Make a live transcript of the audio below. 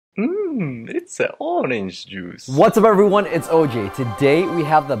It's an orange juice. What's up everyone, it's OJ. Today we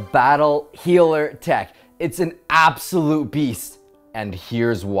have the Battle Healer tech. It's an absolute beast, and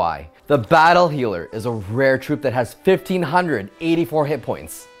here's why. The Battle Healer is a rare troop that has 1,584 hit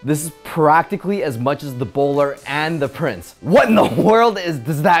points. This is practically as much as the Bowler and the Prince. What in the world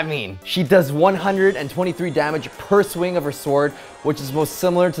does that mean? She does 123 damage per swing of her sword, which is most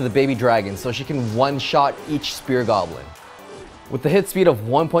similar to the Baby Dragon, so she can one-shot each Spear Goblin. With the hit speed of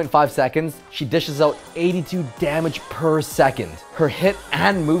 1.5 seconds, she dishes out 82 damage per second. Her hit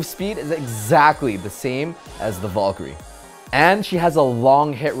and move speed is exactly the same as the Valkyrie. And she has a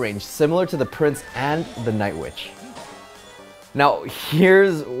long hit range, similar to the Prince and the Night Witch. Now,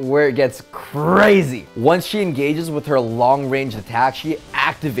 here's where it gets crazy. Once she engages with her long-range attack, she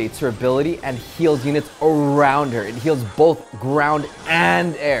activates her ability and heals units around her. It heals both ground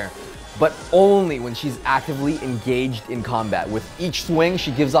and air, but only when she's actively engaged in combat. With each swing, she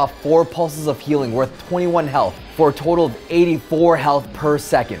gives off 4 pulses of healing worth 21 health for a total of 84 health per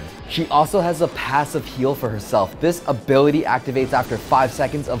second. She also has a passive heal for herself. This ability activates after 5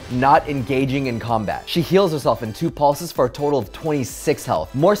 seconds of not engaging in combat. She heals herself in 2 pulses for a total of 26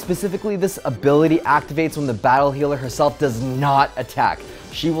 health. More specifically, this ability activates when the Battle Healer herself does not attack.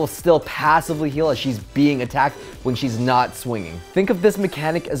 She will still passively heal as she's being attacked when she's not swinging. Think of this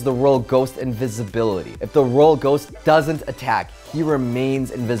mechanic as the Royal Ghost invisibility. If the Royal Ghost doesn't attack, he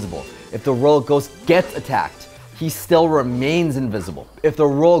remains invisible. If the Royal Ghost gets attacked, he still remains invisible. If the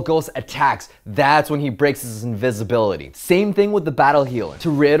Royal Ghost attacks, that's when he breaks his invisibility. Same thing with the Battle Healer.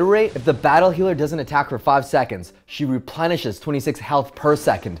 To reiterate, if the Battle Healer doesn't attack for 5 seconds, she replenishes 26 health per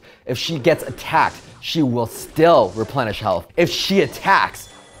second. If she gets attacked, she will still replenish health. If she attacks,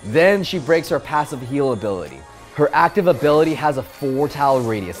 then she breaks her passive heal ability. Her active ability has a 4 tile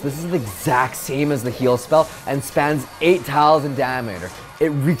radius. This is the exact same as the heal spell and spans 8 tiles in diameter. It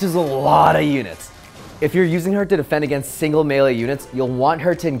reaches a lot of units. If you're using her to defend against single melee units, you'll want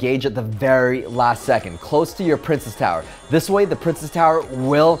her to engage at the very last second, close to your Princess Tower. This way, the Princess Tower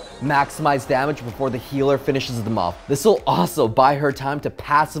will maximize damage before the healer finishes them off. This will also buy her time to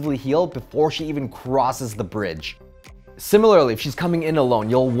passively heal before she even crosses the bridge. Similarly, if she's coming in alone,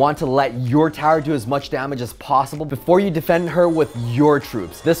 you'll want to let your tower do as much damage as possible before you defend her with your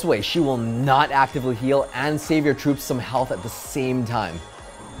troops. This way, she will not actively heal and save your troops some health at the same time.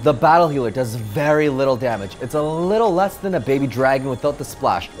 The Battle Healer does very little damage. It's a little less than a Baby Dragon without the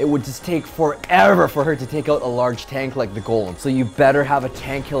splash. It would just take forever for her to take out a large tank like the Golem. So you better have a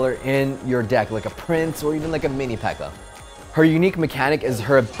tank killer in your deck, like a Prince or even like a Mini P.E.K.K.A. Her unique mechanic is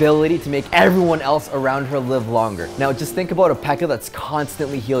her ability to make everyone else around her live longer. Now just think about a P.E.K.K.A. that's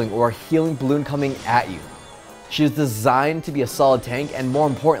constantly healing or a healing balloon coming at you. She is designed to be a solid tank and, more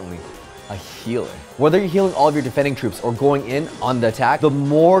importantly, a healer. Whether you're healing all of your defending troops or going in on the attack, the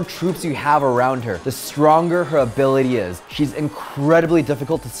more troops you have around her, the stronger her ability is. She's incredibly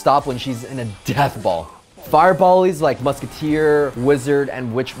difficult to stop when she's in a death ball. Fireballies like Musketeer, Wizard,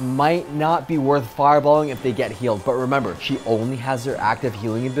 and Witch might not be worth fireballing if they get healed, but remember, she only has her active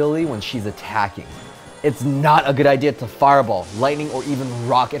healing ability when she's attacking. It's not a good idea to fireball, lightning, or even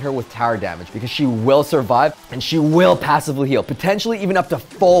rocket her with tower damage because she will survive and she will passively heal, potentially even up to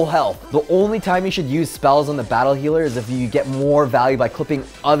full health. The only time you should use spells on the Battle Healer is if you get more value by clipping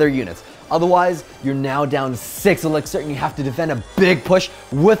other units. Otherwise, you're now down 6 elixir and you have to defend a big push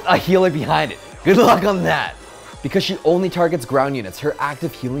with a healer behind it. Good luck on that. Because she only targets ground units, her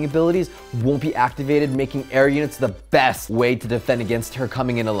active healing abilities won't be activated, making air units the best way to defend against her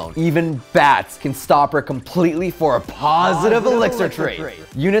coming in alone. Even bats can stop her completely for a positive elixir trait.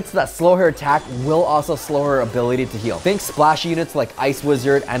 Units that slow her attack will also slow her ability to heal. Think splashy units like Ice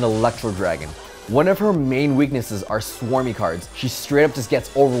Wizard and Electro Dragon. One of her main weaknesses are swarmy cards. She straight up just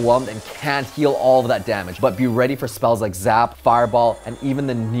gets overwhelmed and can't heal all of that damage, but be ready for spells like Zap, Fireball, and even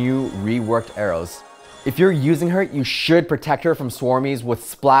the new reworked arrows. If you're using her, you should protect her from swarmies with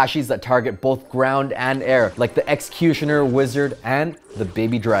splashies that target both ground and air, like the Executioner, Wizard, and the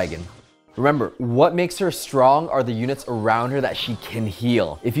Baby Dragon. Remember, what makes her strong are the units around her that she can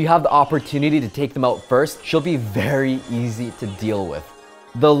heal. If you have the opportunity to take them out first, she'll be very easy to deal with.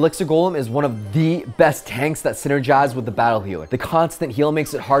 The Elixir Golem is one of the best tanks that synergize with the Battle Healer. The constant heal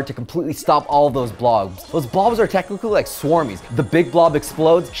makes it hard to completely stop all of those blobs. Those blobs are technically like swarmies. The big blob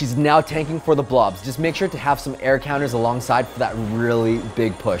explodes, she's now tanking for the blobs. Just make sure to have some air counters alongside for that really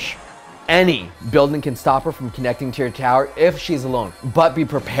big push. Any building can stop her from connecting to your tower if she's alone, but be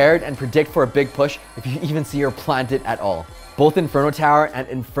prepared and predict for a big push if you even see her planted at all. Both Inferno Tower and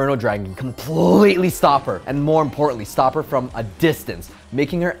Inferno Dragon can completely stop her, and more importantly, stop her from a distance,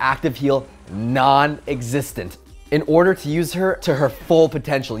 making her active heal non-existent. In order to use her to her full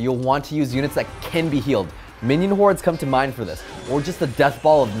potential, you'll want to use units that can be healed. Minion hordes come to mind for this, or just a death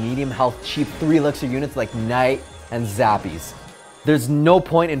ball of medium health cheap 3 elixir units like Knight and Zappies. There's no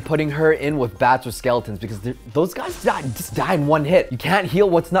point in putting her in with bats or skeletons because those guys just die in one hit. You can't heal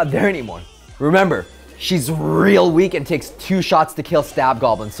what's not there anymore. Remember, she's real weak and takes 2 shots to kill stab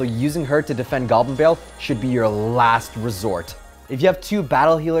goblins, so using her to defend Goblin Bale should be your last resort. If you have 2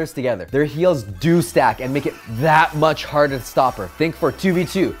 battle healers together, their heals do stack and make it that much harder to stop her. Think for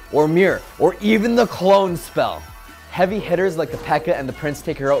 2v2 or mirror or even the clone spell. Heavy hitters like the P.E.K.K.A. and the Prince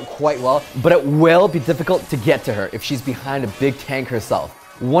take her out quite well, but it will be difficult to get to her if she's behind a big tank herself.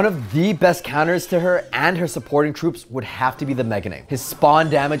 One of the best counters to her and her supporting troops would have to be the Mega Knight. His spawn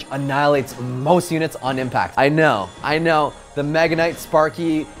damage annihilates most units on impact. I know, the Mega Knight,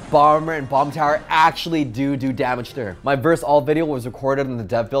 Sparky, Bomber, and Bomb Tower actually do damage to her. My verse all video was recorded in the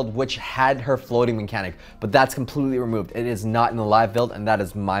dev build, which had her floating mechanic, but that's completely removed. It is not in the live build, and that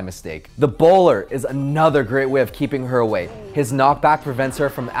is my mistake. The Bowler is another great way of keeping her away. His knockback prevents her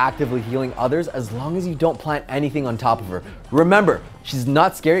from actively healing others as long as you don't plant anything on top of her. Remember, she's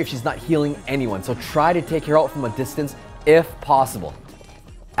not scary if she's not healing anyone, so try to take her out from a distance if possible.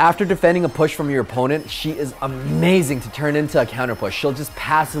 After defending a push from your opponent, she is amazing to turn into a counter push. She'll just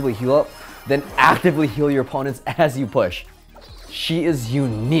passively heal up, then actively heal your opponents as you push. She is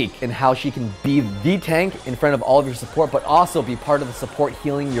unique in how she can be the tank in front of all of your support, but also be part of the support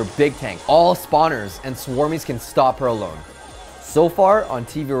healing your big tank. All spawners and swarmies can stop her alone. So far on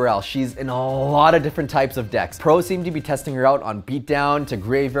TV Royale, she's in a lot of different types of decks. Pros seem to be testing her out on Beatdown to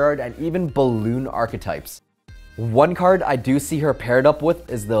Graveyard and even Balloon archetypes. One card I do see her paired up with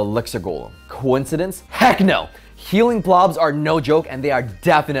is the Elixir Golem. Coincidence? Heck no! Healing blobs are no joke, and they are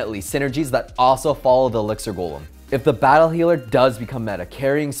definitely synergies that also follow the Elixir Golem. If the battle healer does become meta,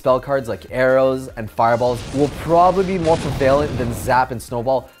 carrying spell cards like arrows and fireballs will probably be more prevalent than Zap and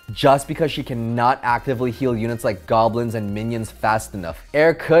Snowball just because she cannot actively heal units like goblins and minions fast enough.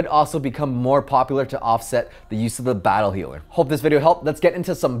 Air could also become more popular to offset the use of the battle healer. Hope this video helped. Let's get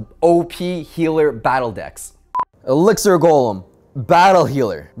into some OP healer battle decks. Elixir Golem, battle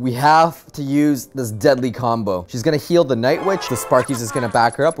healer. We have to use this deadly combo. She's gonna heal the Night Witch. The Sparky's is gonna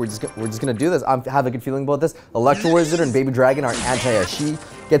back her up. We're just gonna do this. I have a good feeling about this. Electro Wizard and Baby Dragon are anti-air. She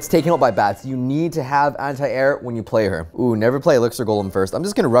gets taken out by bats. You need to have anti-air when you play her. Ooh, never play Elixir Golem first. I'm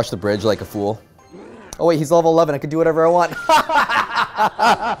just gonna rush the bridge like a fool. Oh wait, he's level 11. I can do whatever I want.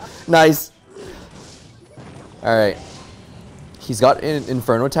 Nice. All right. He's got an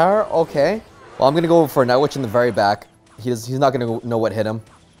Inferno Tower. Okay. Well, I'm gonna go for a Night Witch in the very back. He's not gonna know what hit him.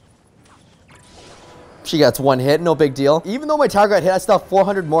 She gets 1 hit, no big deal. Even though my tower got hit, I still have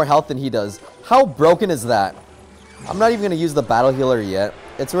 400 more health than he does. How broken is that? I'm not even gonna use the battle healer yet.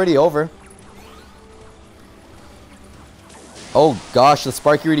 It's already over. Oh gosh, the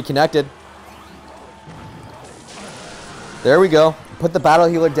Sparky already connected. There we go. Put the battle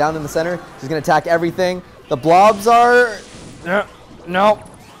healer down in the center. She's gonna attack everything. The blobs are... No.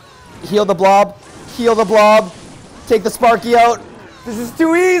 Heal the blob. Heal the blob. Take the Sparky out. This is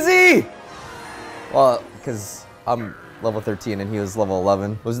too easy. Well, because I'm level 13 and he was level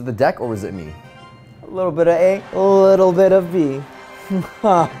 11. Was it the deck or was it me? A little bit of A, a little bit of B.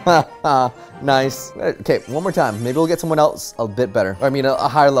 Nice. Okay, one more time. Maybe we'll get someone else a bit better. I mean, a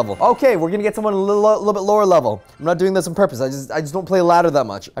higher level. Okay, we're gonna get someone a little bit lower level. I'm not doing this on purpose. I just don't play ladder that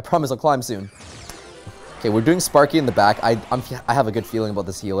much. I promise I'll climb soon. Okay, we're doing Sparky in the back. I have a good feeling about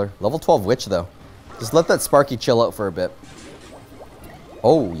this healer. Level 12 Witch, though. Just let that Sparky chill out for a bit.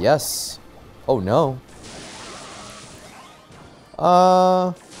 Oh, yes. Oh, no.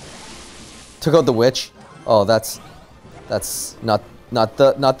 Took out the Witch. Oh, that's not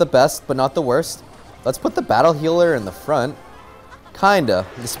the best, but not the worst. Let's put the battle healer in the front. Kinda.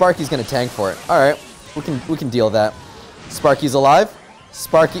 The Sparky's gonna tank for it. All right, we can deal with that. Sparky's alive.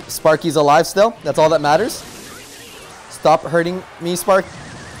 Sparky's alive still. That's all that matters. Stop hurting me,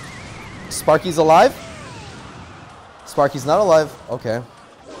 Sparky's alive. Sparky's not alive. Okay.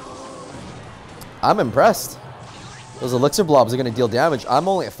 I'm impressed. Those elixir blobs are going to deal damage. I'm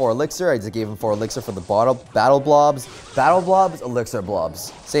only at 4 elixir. I just gave him 4 elixir for the battle blobs. Battle blobs, elixir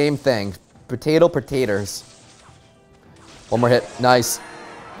blobs. Same thing. Potatoes. One more hit. Nice.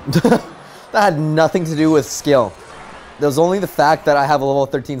 That had nothing to do with skill. There was only the fact that I have a level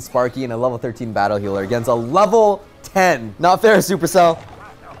 13 Sparky and a level 13 battle healer against a level 10. Not fair, Supercell.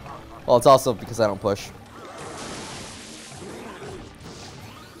 Well, it's also because I don't push.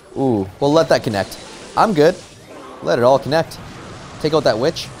 Ooh, we'll let that connect. I'm good. Let it all connect. Take out that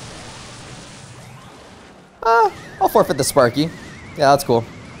Witch. I'll forfeit the Sparky. Yeah, that's cool.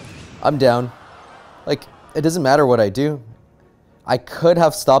 I'm down. Like, It doesn't matter what I do. I could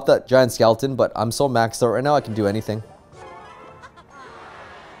have stopped that giant skeleton, but I'm so maxed out right now I can do anything.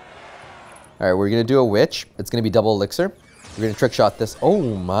 Alright, we're gonna do a witch. It's gonna be double elixir. We're gonna trick shot this. Oh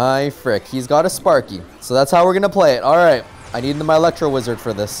my frick, he's got a Sparky. So that's how we're gonna play it. Alright, I need my Electro Wizard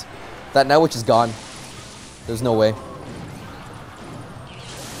for this. That Night Witch is gone. There's no way.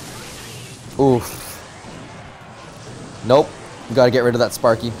 Oof. Nope, we gotta get rid of that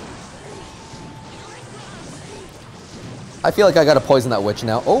Sparky. I feel like I gotta poison that witch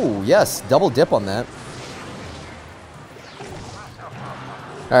now. Oh, yes, double dip on that.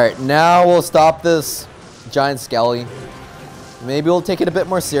 Alright, now we'll stop this giant skelly. Maybe we'll take it a bit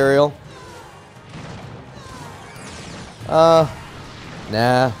more serial. Nah.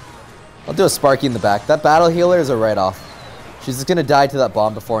 I'll do a Sparky in the back. That battle healer is a write-off. She's just gonna die to that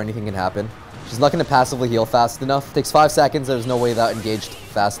bomb before anything can happen. She's not gonna passively heal fast enough. Takes 5 seconds, there's no way that engaged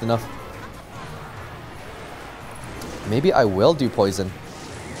fast enough. Maybe I will do poison.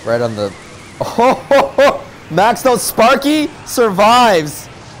 Right on the... Oh! Maxed out Sparky survives!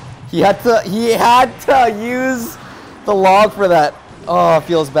 He had to use the log for that. Oh, it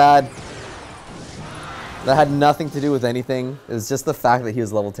feels bad. That had nothing to do with anything. It was just the fact that he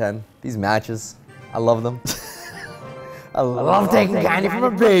was level 10. These matches, I love them. I love taking candy from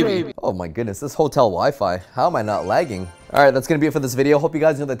a baby. Oh my goodness, this hotel Wi-Fi. How am I not lagging? All right, that's gonna be it for this video. Hope you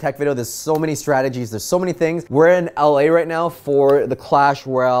guys enjoyed the tech video. There's so many strategies. There's so many things. We're in LA right now for the Clash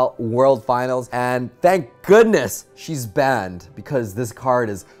Royale World Finals. And thank goodness she's banned because this card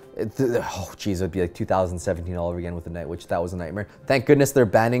is, oh geez, it would be like 2017 all over again with the Night Witch. That was a nightmare. Thank goodness they're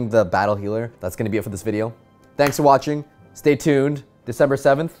banning the battle healer. That's gonna be it for this video. Thanks for watching. Stay tuned. December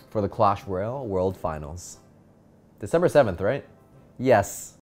 7th for the Clash Royale World Finals. December 7th, right? Yes.